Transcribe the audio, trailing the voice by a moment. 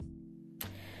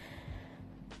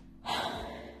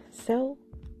So,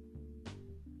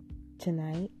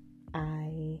 tonight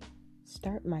I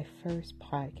start my first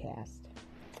podcast.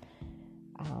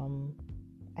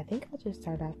 I think I'll just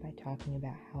start off by talking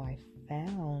about how I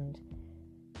found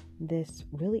this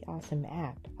really awesome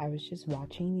app. I was just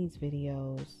watching these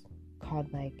videos called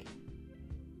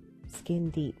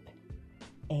Skin Deep,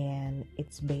 and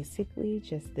it's basically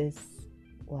just this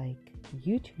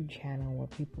YouTube channel where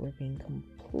people are being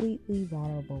completely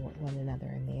vulnerable with one another,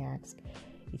 and they ask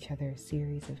each other a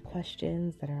series of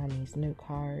questions that are on these note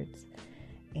cards.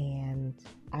 And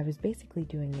I was basically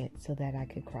doing it so that I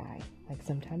could cry.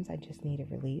 Sometimes I just need a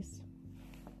release.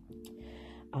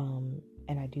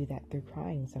 And I do that through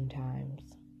crying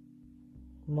sometimes.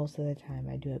 Most of the time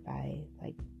I do it by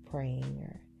praying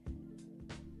or,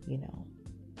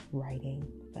 writing.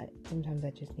 But sometimes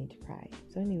I just need to cry.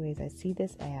 So anyways, I see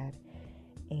this ad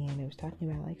and it was talking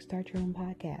about start your own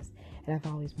podcast. And I've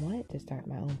always wanted to start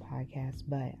my own podcast,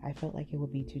 but I felt like it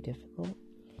would be too difficult.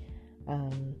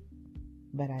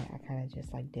 But I kind of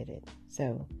just did it.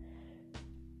 So,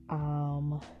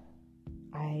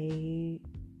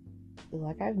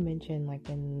 I've mentioned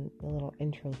in the little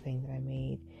intro thing that I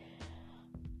made,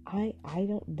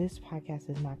 this podcast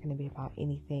is not going to be about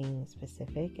anything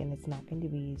specific, and it's not going to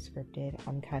be scripted.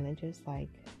 I'm kind of just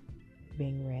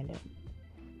being random,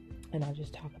 and I'll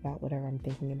just talk about whatever I'm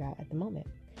thinking about at the moment.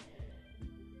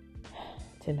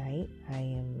 Tonight, I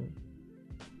am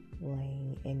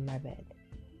laying in my bed,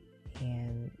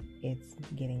 and it's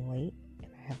getting late,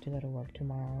 and I have to go to work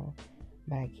tomorrow,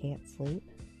 but I can't sleep.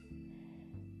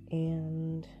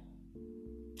 And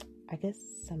I guess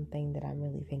something that I'm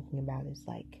really thinking about is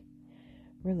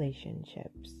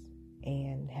relationships,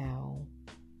 and how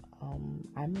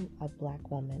I'm a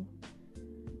Black woman,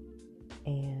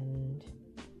 and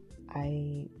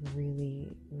I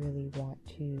really, really want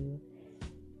to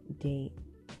date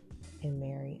and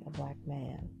marry a Black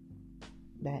man.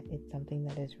 That it's something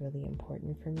that is really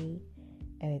important for me,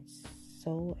 and it's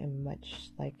so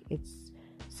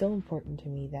important to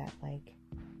me that I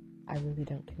really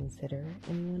don't consider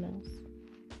anyone else.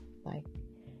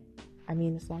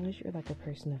 As long as you're a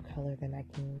person of color, then I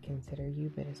can consider you,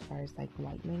 but as far as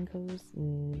white men goes,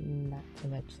 not so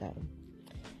much so.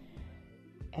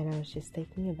 And I was just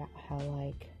thinking about how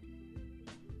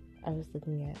I was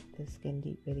looking at this Skin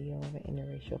Deep video of an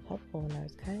interracial couple, and I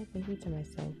was kind of thinking to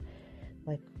myself,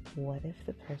 what if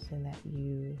the person that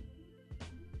you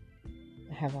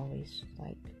have always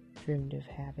dreamed of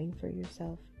having for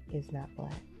yourself is not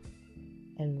Black?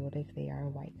 And what if they are a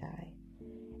white guy?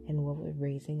 And what would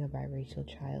raising a biracial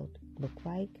child look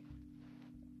like?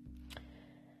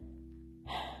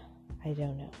 I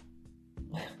don't know.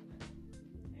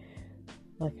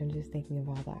 I'm just thinking of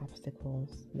all the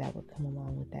obstacles that would come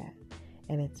along with that.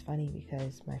 And it's funny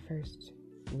because my first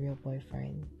real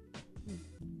boyfriend,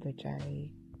 which I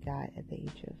got at the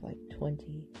age of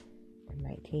 20 or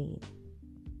 19,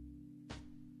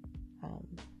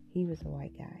 he was a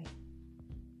white guy.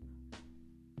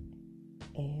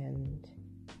 And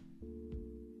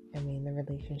the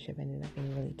relationship ended up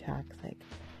being really toxic.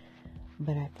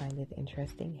 But I find it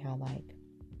interesting how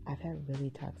I've had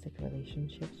really toxic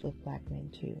relationships with Black men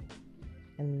too.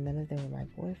 And none of them were my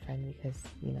boyfriend because,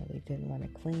 they didn't want to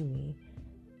claim me.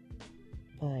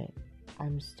 But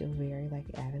I'm still very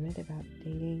adamant about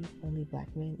dating only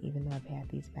Black men, even though I've had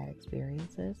these bad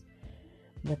experiences.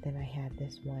 But then I had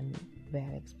this one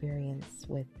bad experience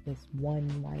with this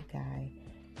one white guy,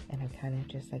 and I kind of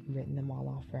just written them all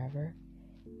off forever.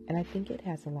 And I think it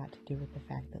has a lot to do with the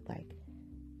fact that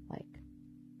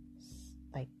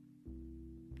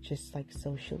just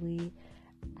socially,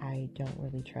 I don't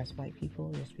really trust white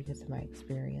people just because of my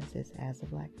experiences as a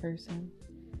Black person.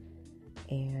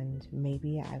 And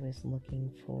maybe I was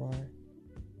looking for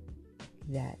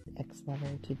that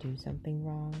ex-lover to do something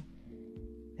wrong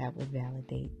that would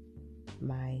validate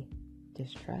my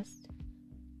distrust.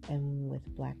 And with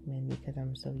Black men, because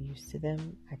I'm so used to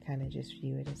them, I kind of just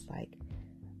view it as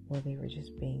they were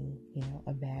just being,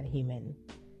 a bad human.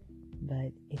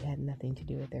 But it had nothing to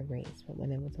do with their race. But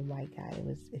when it was a white guy,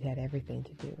 it had everything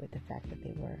to do with the fact that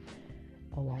they were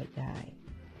a white guy.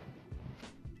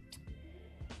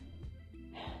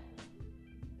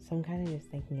 So I'm kind of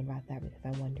just thinking about that because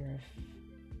I wonder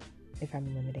if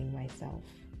I'm limiting myself.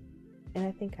 And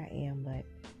I think I am, but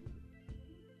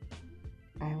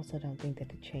I also don't think that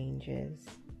it changes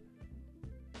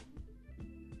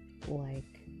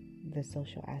the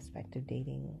social aspect of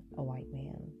dating a white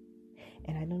man.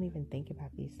 And I don't even think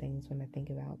about these things when I think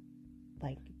about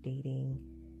dating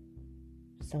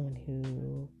someone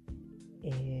who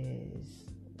is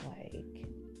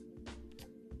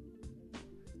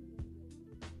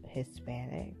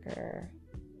Hispanic or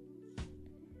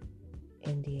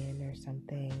Indian or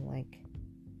something. Like,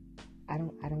 I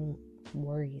don't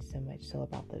worry so much so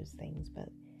about those things, but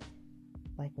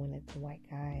like when it's a white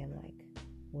guy, I'm like,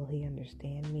 will he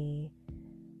understand me?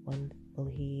 Will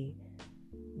he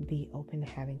be open to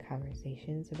having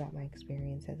conversations about my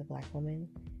experience as a black woman?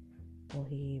 Will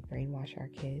he brainwash our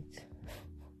kids?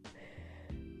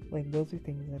 Like, those are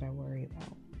things that I worry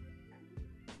about.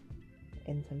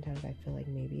 And sometimes I feel like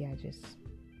maybe I just,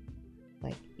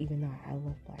 like, even though I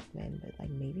love black men, but like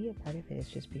maybe a part of it is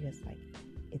just because like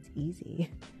it's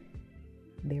easy.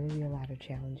 There will be a lot of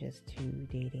challenges to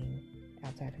dating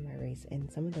outside of my race, and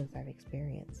some of those I've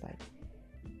experienced. Like,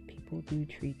 people do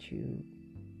treat you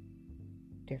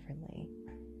differently,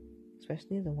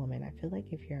 especially as a woman. I feel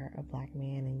like if you're a black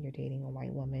man and you're dating a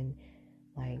white woman,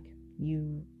 like,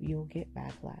 you'll get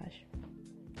backlash,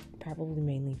 probably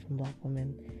mainly from black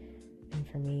women. And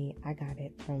for me, I got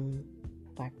it from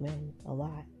black men a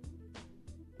lot.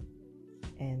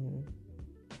 And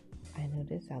I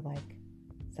notice I like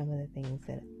some of the things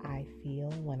that I feel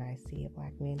when I see a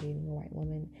black man dating a white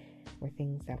woman were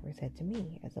things that were said to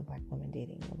me as a black woman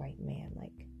dating a white man.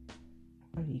 Like,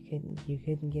 oh, you couldn't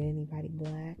get anybody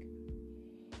black.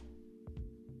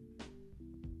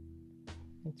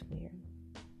 It's weird.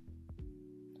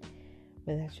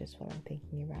 But that's just what I'm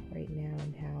thinking about right now,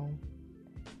 and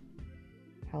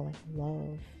how like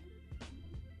love,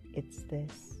 it's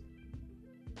this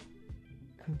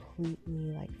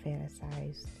completely like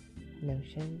fantasized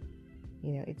notion.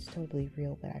 You know, it's totally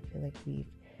real, but I feel like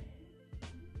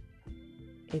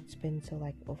it's been so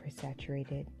like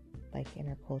oversaturated, like in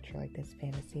our culture, like this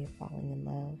fantasy of falling in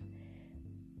love.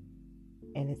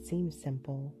 And it seems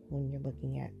simple when you're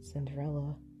looking at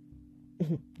Cinderella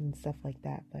and stuff like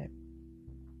that, but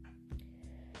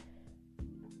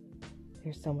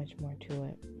there's so much more to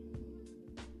it.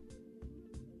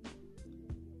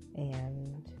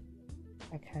 And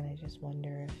I kind of just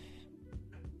wonder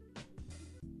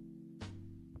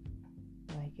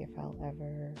if I'll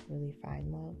ever really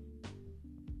find love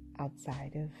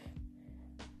outside of,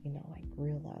 you know, like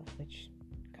real love, which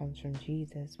comes from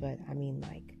Jesus. But I mean,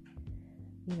 like,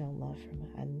 you know, love from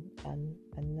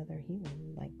another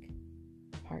human, like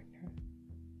a partner.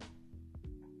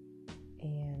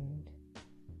 And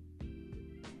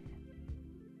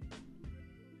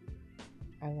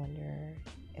I wonder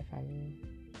if I'm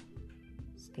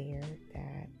scared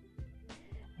that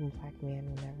a black man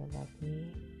will never love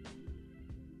me.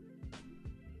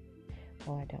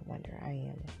 Well, I don't wonder. I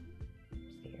am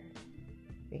scared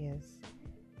because,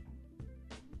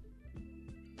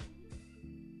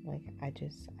 like,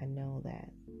 I know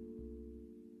that,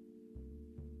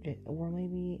 or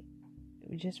maybe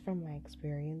just from my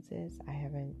experiences, I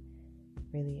haven't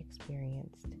really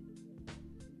experienced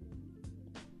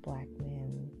black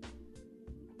men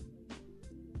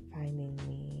finding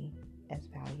me as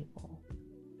valuable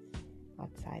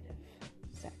outside of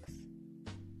sex.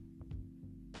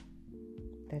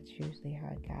 That's usually how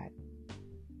I got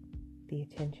the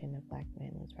attention of black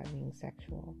men, was by being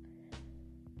sexual.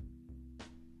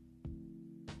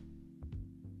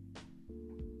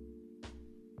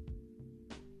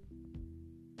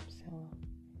 So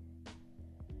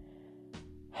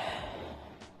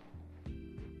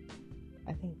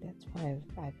I think that's why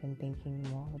I've been thinking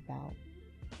more about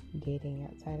dating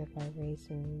outside of my race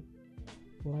and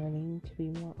learning to be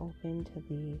more open to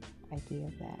the idea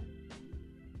of that.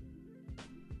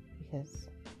 Because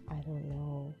I don't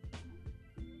know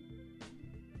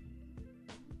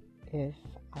if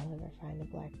I'll ever find a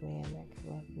black man that could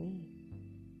love me.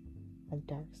 A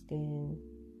dark skin,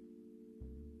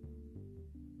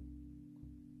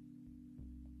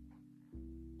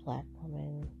 black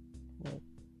woman with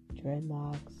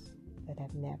dreadlocks that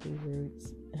have nappy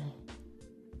roots.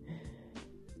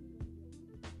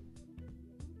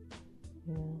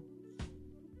 You know?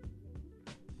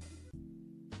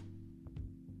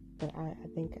 But I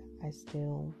think I'm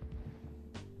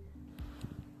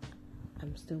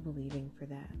still believing for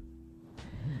that.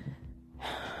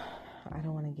 I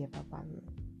don't want to give up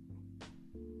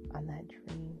on that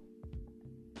dream.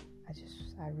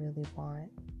 I really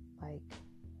want, like,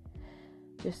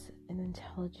 just an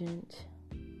intelligent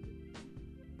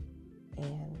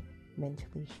and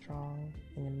mentally strong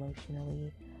and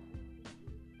emotionally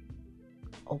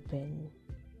open,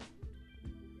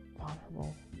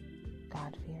 vulnerable,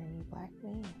 God-fearing black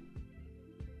man.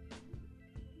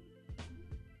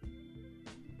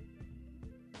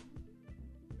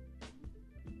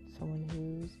 Someone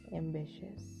who's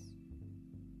ambitious,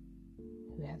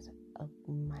 who has a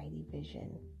mighty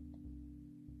vision,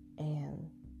 and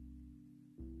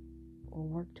will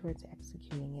work towards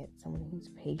executing it, someone who's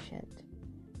patient,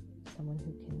 someone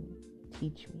who can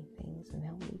teach me things and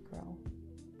help me grow,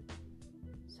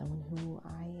 someone who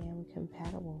I am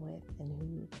compatible with and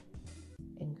who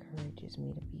encourages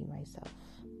me to be myself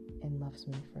and loves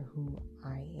me for who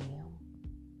I am.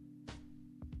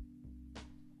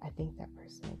 I think that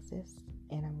person exists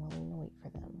and I'm willing to wait for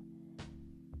them.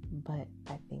 But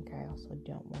I think I also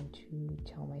don't want to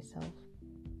tell myself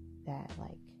that,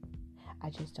 like, I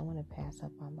just don't want to pass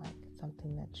up on, like,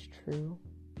 something that's true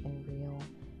and real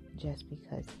just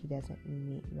because he doesn't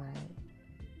meet my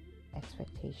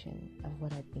expectation of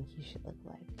what I think he should look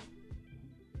like.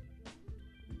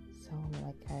 So I'm,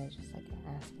 like, kind of just, like,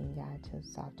 asking God to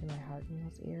soften my heart in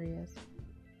those areas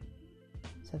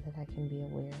so that I can be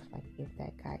aware of, like, if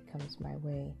that guy comes my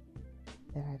way,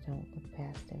 that I don't look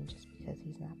past him just because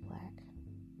he's not black.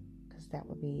 Because that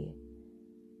would be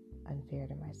unfair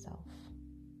to myself.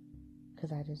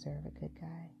 Because I deserve a good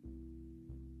guy.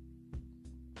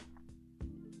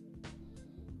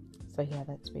 So yeah,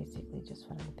 that's basically just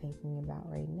what I'm thinking about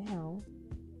right now.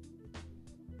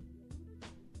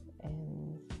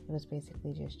 And it was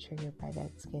basically just triggered by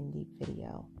that Skin Deep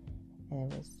video.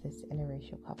 And it was this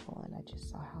interracial couple, and I just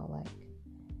saw how, like,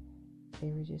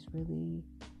 they were just really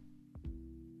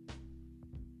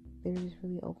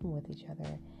open with each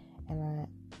other, and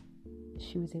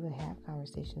she was able to have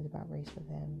conversations about race with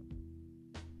him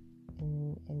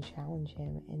and challenge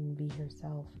him and be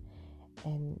herself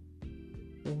and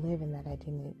live in that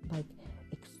identity,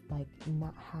 like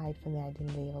not hide from the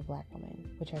identity of a black woman,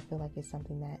 which I feel like is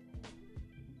something that,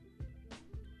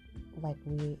 like,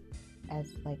 we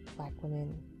as, like, black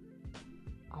women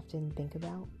often think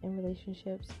about in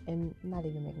relationships. And not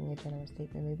even making a general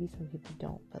statement, maybe some people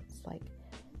don't, but it's like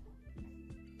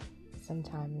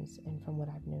sometimes, and from what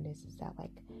I've noticed, is that,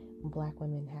 like, black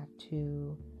women have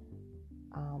to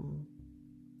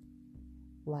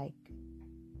like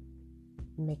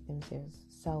make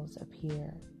themselves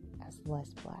appear as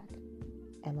less black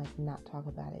and, like, not talk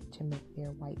about it to make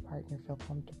their white partner feel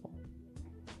comfortable.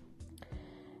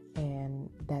 And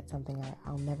that's something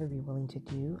I'll never be willing to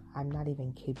do. I'm not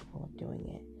even capable of doing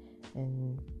it.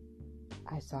 And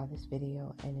I saw this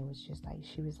video, and it was just like,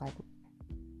 she was like,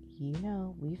 you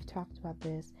know, we've talked about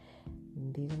this.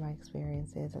 These are my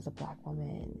experiences as a black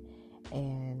woman.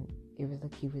 And it was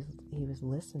like he was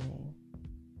listening,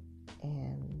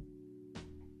 and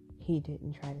he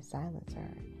didn't try to silence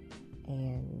her.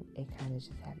 And it kind of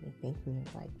just had me thinking,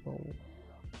 like, well,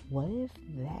 what if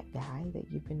that guy that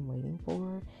you've been waiting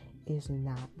for is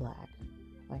not black?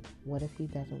 Like, what if he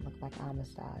doesn't look like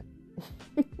Amistad?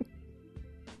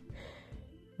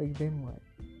 Like, then what?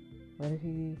 What if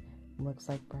he looks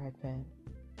like Brad Pitt?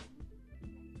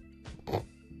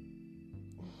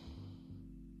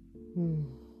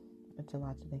 It's a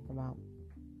lot to think about.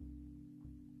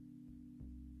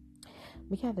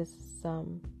 But yeah, this is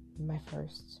my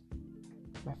first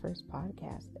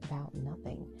podcast about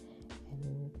nothing,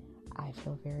 and I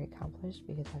feel very accomplished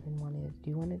because I've been wanting to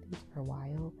do one of these for a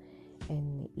while.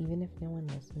 And even if no one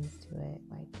listens to it,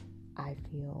 like, I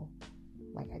feel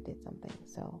like I did something.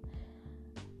 So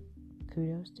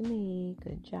kudos to me.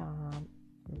 Good job.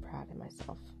 I'm proud of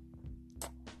myself.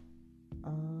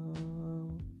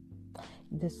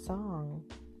 The song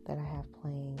that I have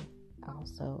playing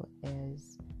also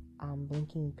is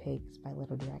Blinking Pigs by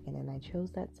Little Dragon, and I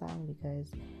chose that song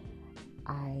because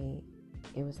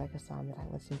it was like a song that I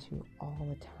listened to all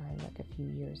the time, like a few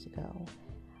years ago,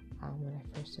 when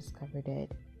I first discovered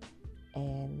it.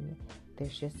 And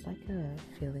there's just like a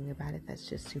feeling about it that's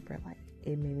just super, like,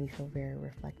 it made me feel very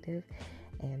reflective,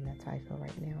 and that's how I feel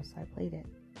right now, so I played it.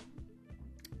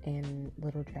 And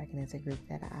Little Dragon is a group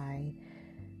that I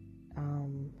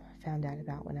found out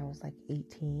about when I was like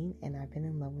 18, and I've been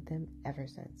in love with them ever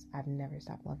since. I've never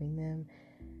stopped loving them.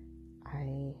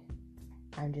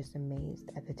 I'm just amazed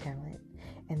at the talent.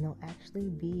 And they'll actually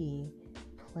be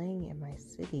playing in my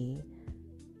city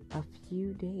a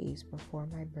few days before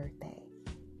my birthday.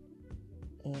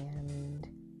 And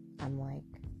I'm like,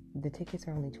 the tickets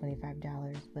are only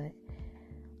 $25, but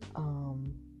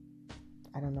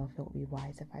I don't know if it would be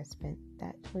wise if I spent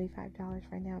that $25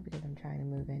 right now, because I'm trying to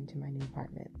move into my new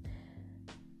apartment.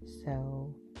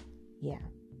 So yeah,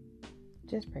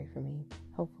 just pray for me.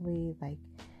 Hopefully, like,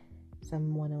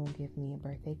 someone will give me a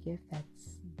birthday gift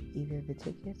that's either the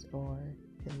tickets or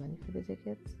the money for the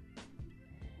tickets,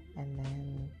 and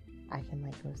then I can,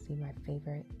 like, go see my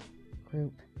favorite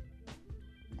group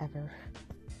ever.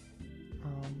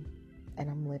 And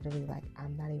I'm literally, like,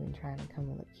 I'm not even trying to come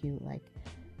look cute. Like,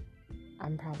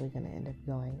 I'm probably gonna end up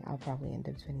going. I'll probably end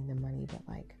up spending the money, but,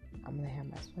 like, I'm gonna have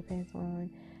my sweatpants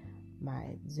on.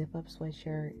 my zip-up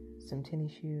sweatshirt, some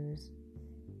tennis shoes,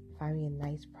 find me a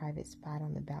nice private spot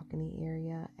on the balcony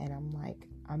area, and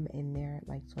I'm in there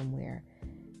like somewhere,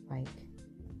 like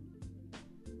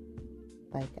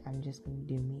I'm just gonna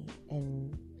do me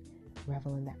and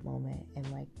revel in that moment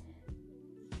and like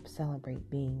celebrate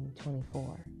being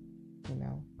 24, you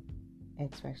know,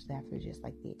 especially after just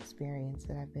like the experience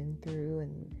that I've been through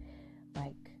and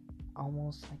like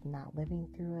almost like not living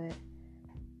through it.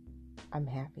 I'm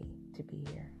happy to be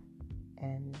here,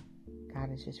 and God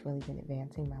has just really been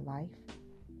advancing my life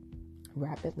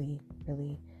rapidly,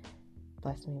 really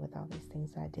blessed me with all these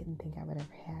things that I didn't think I would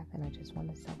ever have, and I just want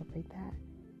to celebrate that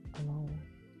alone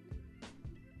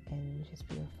and just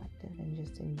be reflective and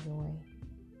just enjoy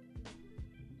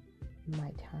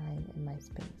my time and my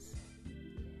space.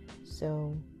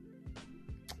 So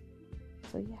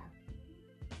yeah,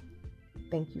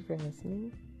 thank you for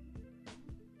listening,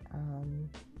 and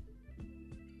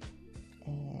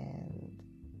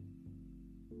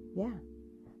yeah,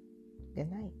 good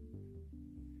night.